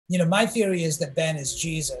My theory is that Ben is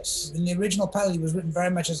Jesus. In the original pilot, he was written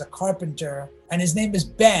very much as a carpenter, and his name is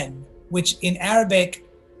Ben, which in Arabic,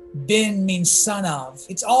 bin means son of.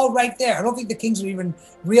 It's all right there. I don't think the Kings would even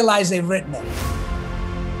realize they've written it.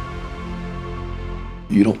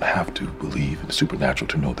 You don't have to believe in the supernatural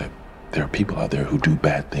to know that there are people out there who do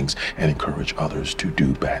bad things and encourage others to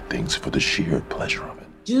do bad things for the sheer pleasure of it.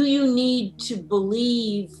 Do you need to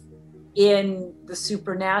believe in the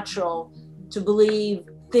supernatural to believe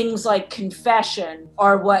things like confession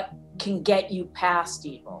are what can get you past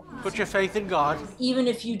evil? Put your faith in God. Even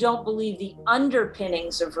if you don't believe the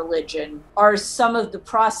underpinnings of religion, are some of the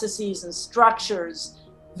processes and structures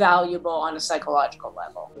valuable on a psychological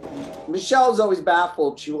level? Michelle's always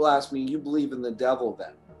baffled. She will ask me, "You believe in the devil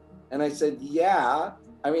then?" And I said, yeah.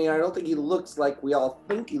 I mean, I don't think he looks like we all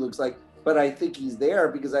think he looks like, but I think he's there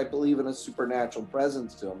because I believe in a supernatural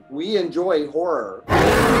presence to him. We enjoy horror.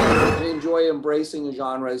 We enjoy embracing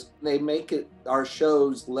genres. They make our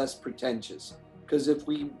shows less pretentious. Because if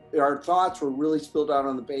our thoughts were really spilled out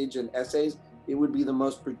on the page in essays, it would be the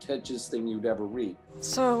most pretentious thing you'd ever read.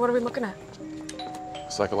 So what are we looking at?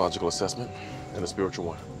 Psychological assessment and a spiritual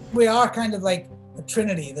one. We are kind of like a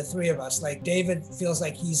trinity, the three of us. Like David feels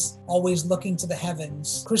like he's always looking to the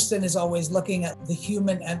heavens. Kristen is always looking at the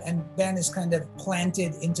human, and Ben is kind of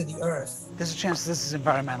planted into the earth. There's a chance this is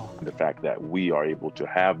environmental. The fact that we are able to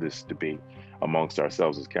have this debate amongst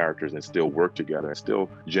ourselves as characters and still work together and still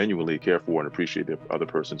genuinely care for and appreciate the other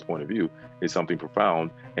person's point of view is something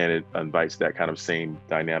profound, and it invites that kind of same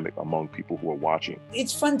dynamic among people who are watching.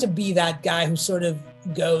 It's fun to be that guy who sort of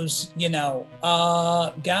goes,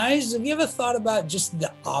 guys, have you ever thought about just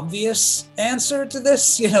the obvious answer to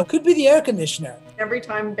this? Could be the air conditioner. Every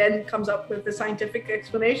time Ben comes up with a scientific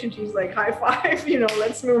explanation, she's like, high five,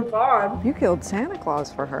 let's move on. You killed Santa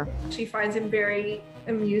Claus for her. She finds him very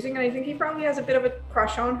amusing, and I think he probably has a bit of a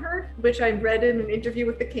crush on her, which I read in an interview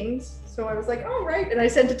with the Kings. So I was like, oh, right. And I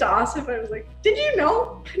sent it to Aasif. I was like, did you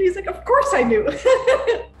know? And he's like, of course I knew.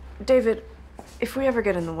 David, if we ever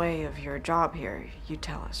get in the way of your job here, you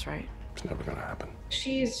tell us, right? It's never gonna happen.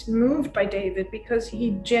 She's moved by David because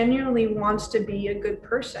he genuinely wants to be a good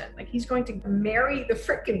person. Like, he's going to marry the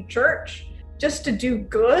frickin' church just to do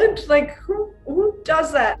good? Like, who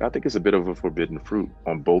does that? I think it's a bit of a forbidden fruit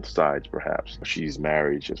on both sides, perhaps. She's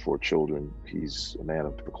married, she has 4 children. He's a man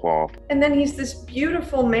of the cloth. And then he's this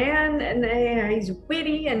beautiful man, and he's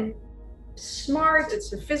witty and smart.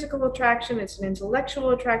 It's a physical attraction, it's an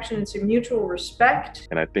intellectual attraction, it's a mutual respect.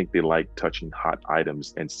 And I think they like touching hot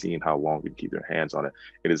items and seeing how long they can keep their hands on it.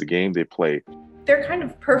 It is a game they play. They're kind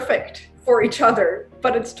of perfect for each other,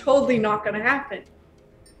 but it's totally not going to happen.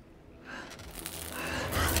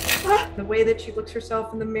 The way that she looks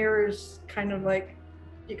herself in the mirror is kind of like,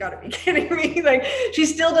 you gotta be kidding me. Like, she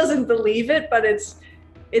still doesn't believe it, but it's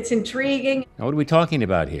intriguing. Now, what are we talking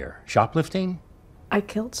about here? Shoplifting? I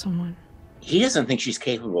killed someone. He doesn't think she's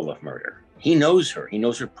capable of murder. He knows her. He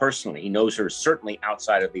knows her personally. He knows her certainly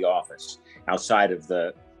outside of the office, outside of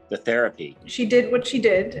the therapy. She did what she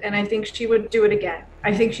did, and I think she would do it again.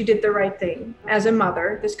 I think she did the right thing. As a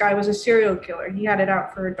mother, this guy was a serial killer. He had it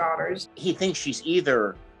out for her daughters. He thinks she's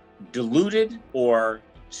either deluded or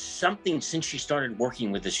something since she started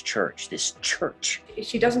working with this church.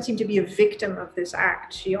 She doesn't seem to be a victim of this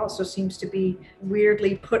act. She also seems to be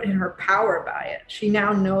weirdly put in her power by it. She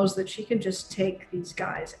now knows that she can just take these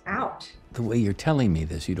guys out. The way you're telling me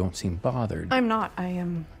this, you don't seem bothered. I'm not.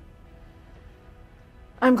 I'm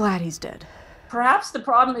glad he's dead. Perhaps the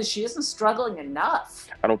problem is she isn't struggling enough.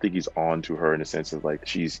 I don't think he's on to her in the sense of like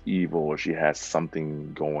she's evil or she has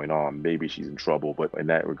something going on. Maybe she's in trouble, but in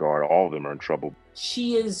that regard, all of them are in trouble.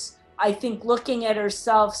 She is, I think, looking at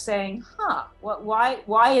herself saying,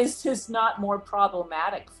 why is this not more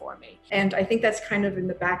problematic for me? And I think that's kind of in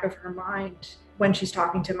the back of her mind when she's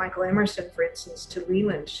talking to Michael Emerson, for instance, to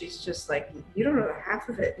Leland. She's just like, you don't know the half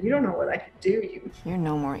of it. You don't know what I could do. You're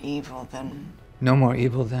no more evil than... No more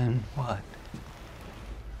evil than what?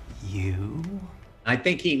 You? I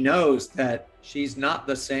think he knows that she's not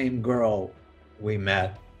the same girl we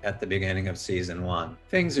met at the beginning of season 1.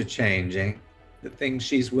 Things are changing. The things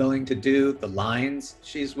she's willing to do, the lines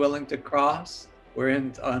she's willing to cross. We're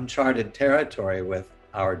in uncharted territory with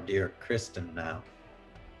our dear Kristen now.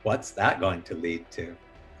 What's that going to lead to?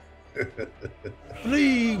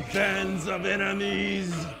 Flee, bands of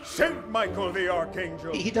enemies! Saint Michael the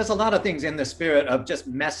Archangel! He does a lot of things in the spirit of just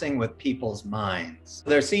messing with people's minds.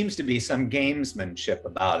 There seems to be some gamesmanship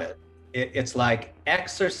about it. It's like,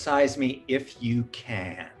 exercise me if you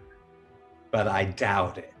can, but I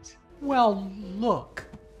doubt it. Well, look,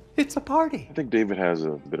 it's a party. I think David has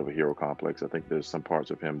a bit of a hero complex. I think there's some parts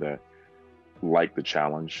of him that like the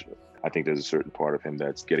challenge. I think there's a certain part of him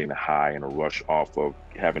that's getting a high and a rush off of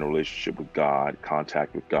having a relationship with God,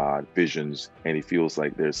 contact with God, visions, and he feels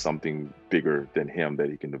like there's something bigger than him that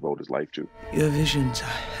he can devote his life to. Your visions are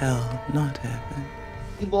hell, not heaven.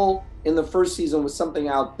 Evil in the first season was something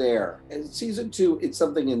out there. In season 2, it's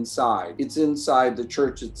something inside. It's inside the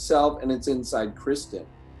church itself, and it's inside Kristen,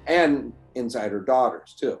 and inside her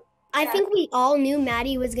daughters, too. I think we all knew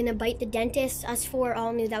Maddie was gonna bite the dentist. Us four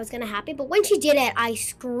all knew that was gonna happen. But when she did it, I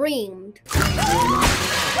screamed. I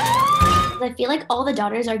feel like all the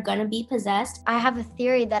daughters are gonna be possessed. I have a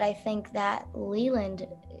theory that I think that Leland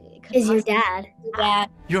is your dad. Yeah.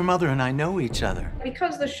 Your mother and I know each other.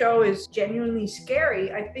 Because the show is genuinely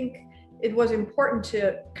scary, I think it was important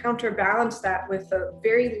to counterbalance that with a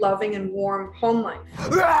very loving and warm home life.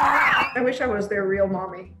 I wish I was their real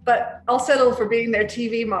mommy, but I'll settle for being their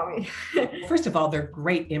TV mommy. First of all, they're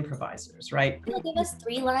great improvisers, right? They'll give us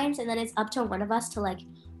 3 lines and then it's up to one of us to like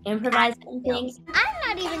improvise things.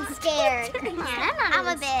 I'm not even scared. I'm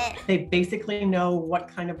a bit. They basically know what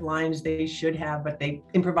kind of lines they should have, but they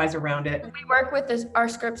improvise around it. We work with our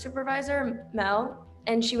script supervisor, Mel,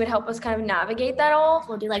 and she would help us kind of navigate that all.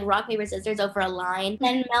 We'll do like rock, paper, scissors over a line.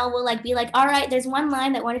 Then Mel will like be like, all right, there's one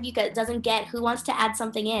line that one of you doesn't get. Who wants to add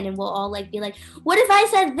something in? And we'll all like be like, what if I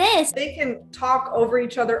said this? They can talk over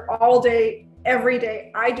each other all day, every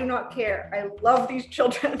day. I do not care. I love these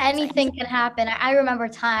children. Anything can happen. I remember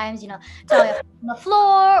times, Dahlia on the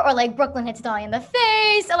floor, or like Brooklyn hits Dahlia in the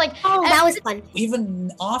face, or like. Oh, that was fun.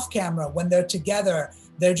 Even off camera, when they're together,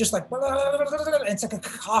 they're just like, it's like a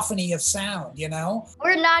cacophony of sound,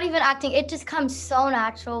 We're not even acting. It just comes so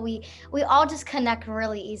natural. We all just connect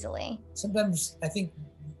really easily. Sometimes I think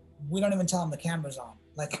we don't even tell them the camera's on.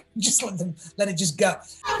 Like, just let it just go.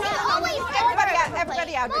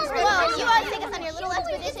 Everybody out. Whoa, you always take us on your little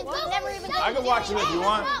expeditions. We never even I can watch it if you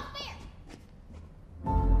want.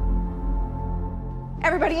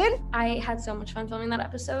 Everybody in? I had so much fun filming that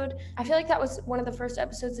episode. I feel like that was one of the first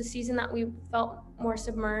episodes this season that we felt more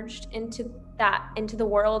submerged into the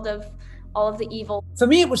world of all of the evil. For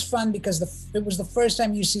me, it was fun because it was the first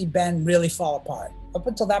time you see Ben really fall apart. Up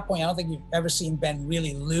until that point, I don't think you've ever seen Ben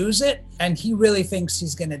really lose it, and he really thinks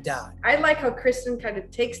he's gonna die. I like how Kristen kind of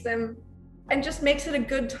takes them and just makes it a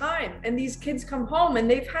good time. And these kids come home and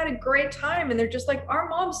they've had a great time and they're just like, our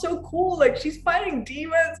mom's so cool, like she's fighting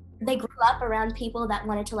demons. They grew up around people that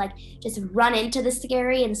wanted to like just run into the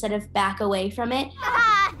scary instead of back away from it.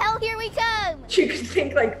 Hell, here we come. You could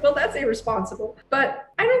think like, well, that's irresponsible. But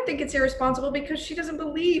I don't think it's irresponsible because she doesn't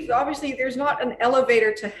believe. Obviously, there's not an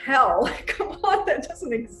elevator to hell. Come on, that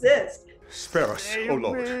doesn't exist. Spare us, oh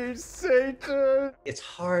Lord. Satan. It's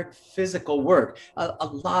hard physical work. A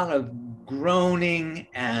lot of groaning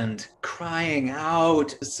and crying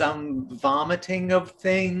out, some vomiting of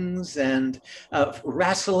things, and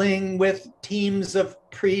wrestling with teams of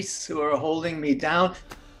priests who are holding me down.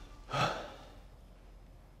 How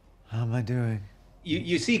am I doing?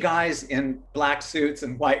 You see guys in black suits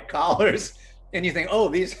and white collars, and you think, oh,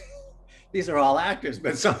 these are all actors,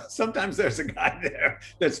 but sometimes there's a guy there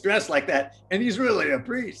that's dressed like that, and he's really a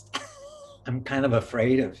priest. I'm kind of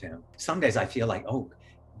afraid of him. Some days I feel like, oh,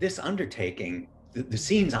 this undertaking, the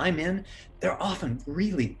scenes I'm in, they're often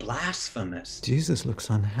really blasphemous. Jesus looks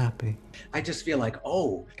unhappy. I just feel like,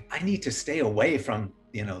 oh, I need to stay away from,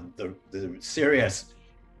 the serious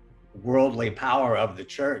worldly power of the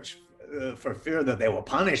church for fear that they will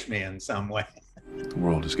punish me in some way. The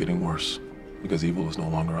world is getting worse because evil is no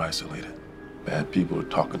longer isolated. Bad people are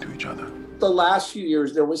talking to each other. The last few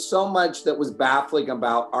years, there was so much that was baffling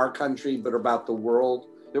about our country, but about the world.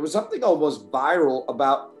 There was something almost viral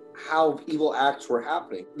about how evil acts were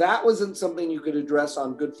happening. That wasn't something you could address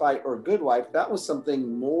on Good Fight or Good Wife. That was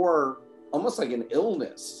something more almost like an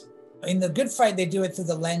illness. In The Good Fight, they do it through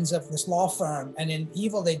the lens of this law firm, and in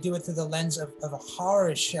Evil, they do it through the lens of a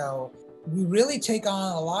horror show. We really take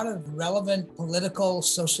on a lot of relevant political,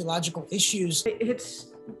 sociological issues. It's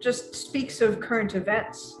just speaks of current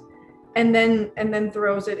events and then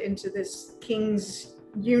throws it into this King's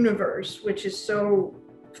universe, which is so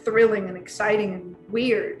thrilling and exciting and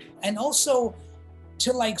weird. And also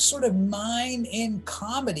to like sort of mine in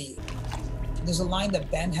comedy. There's a line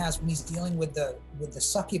that Ben has when he's dealing with the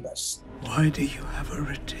succubus. Why do you have a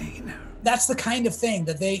retainer? That's the kind of thing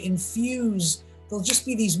that they infuse. There'll just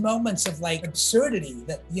be these moments of like absurdity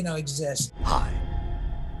that, exist. Hi,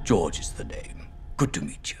 George is the name. Good to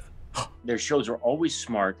meet you. Their shows are always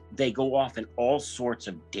smart. They go off in all sorts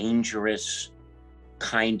of dangerous,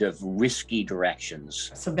 kind of risky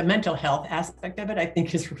directions. So the mental health aspect of it, I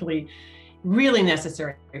think, is really, really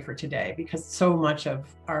necessary for today because so much of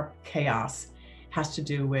our chaos has to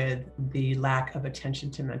do with the lack of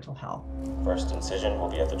attention to mental health. First incision will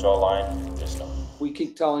be at the jawline. There's no. We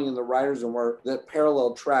keep telling in the writers' room that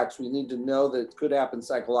parallel tracks, we need to know that it could happen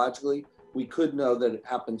psychologically. We could know that it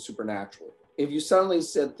happened supernaturally. If you suddenly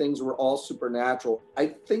said things were all supernatural, I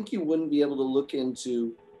think you wouldn't be able to look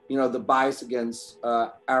into, the bias against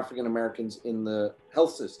African Americans in the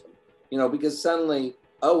health system, because suddenly,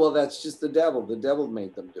 oh, well, that's just the devil. The devil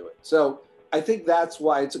made them do it. So I think that's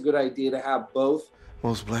why it's a good idea to have both.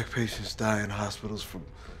 Most Black patients die in hospitals from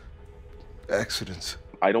accidents.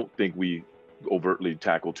 I don't think we overtly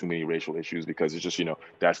tackle too many racial issues because it's just,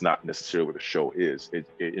 that's not necessarily what the show is. It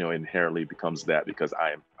inherently becomes that because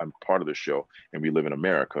I'm part of the show and we live in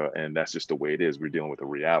America, and that's just the way it is. We're dealing with a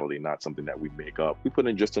reality, not something that we make up. We put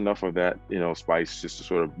in just enough of that, spice just to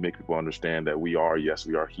sort of make people understand that we are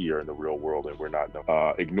here in the real world, and we're not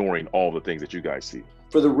ignoring all the things that you guys see.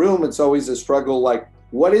 For the room, it's always a struggle, like,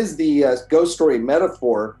 what is the ghost story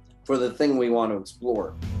metaphor for the thing we want to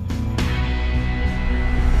explore?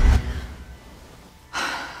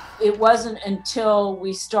 It wasn't until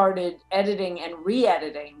we started editing and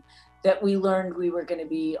re-editing that we learned we were going to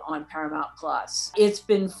be on Paramount Plus. It's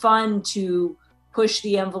been fun to push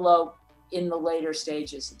the envelope in the later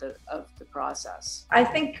stages of the process. I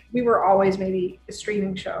think we were always maybe a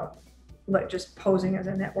streaming show, like just posing as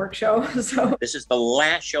a network show. So this is the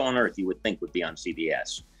last show on earth you would think would be on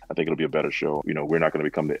CBS. I think it'll be a better show. We're not going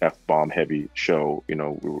to become the F-bomb heavy show.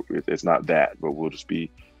 It's not that, but we'll just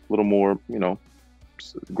be a little more,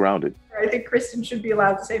 grounded. I think Kristen should be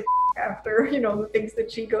allowed to say after, the things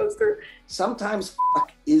that she goes through. Sometimes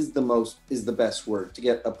is the best word to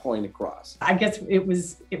get a point across. I guess it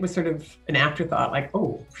was sort of an afterthought, like,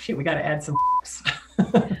 oh shit, we got to add some.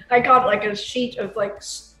 I got like a sheet of like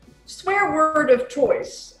swear word of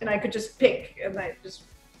choice, and I could just pick, and I just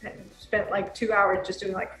spent like 2 hours just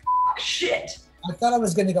doing like shit. I thought I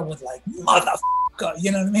was going to go with like motherfucker,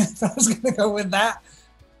 you know what I mean? I thought I was going to go with that,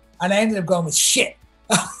 and I ended up going with shit.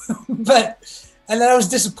 And then I was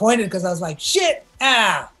disappointed because I was like, shit,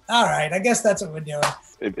 all right, I guess that's what we're doing.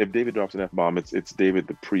 If David drops an F-bomb, it's David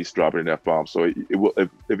the priest dropping an F-bomb. So it will,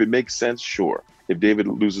 if it makes sense, sure. If David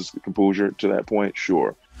loses composure to that point,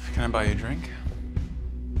 sure. Can I buy you a drink?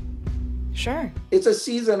 Sure. It's a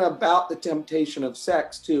season about the temptation of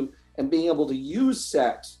sex too, and being able to use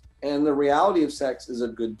sex and the reality of sex is a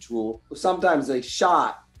good tool. Sometimes they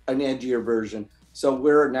shot an edgier version. So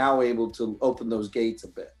we're now able to open those gates a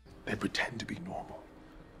bit. They pretend to be normal,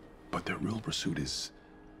 but their real pursuit is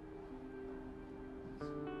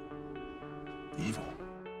evil.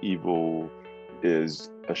 Evil is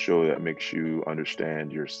a show that makes you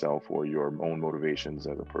understand yourself or your own motivations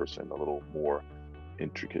as a person a little more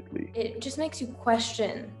intricately. It just makes you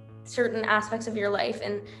question certain aspects of your life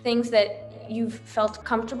and things that you've felt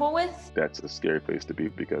comfortable with. That's a scary place to be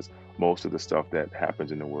because most of the stuff that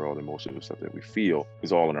happens in the world and most of the stuff that we feel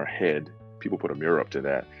is all in our head. People put a mirror up to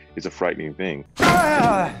that. It's a frightening thing.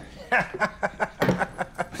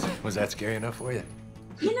 Was that scary enough for you?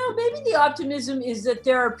 Maybe the optimism is that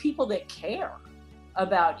there are people that care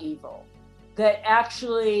about evil, that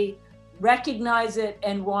actually recognize it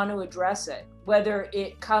and want to address it, whether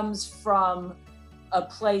it comes from a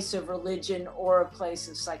place of religion or a place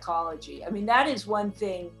of psychology. I mean, that is one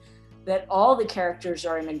thing that all the characters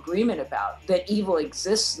are in agreement about, that evil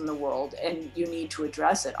exists in the world and you need to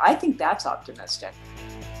address it. I think that's optimistic.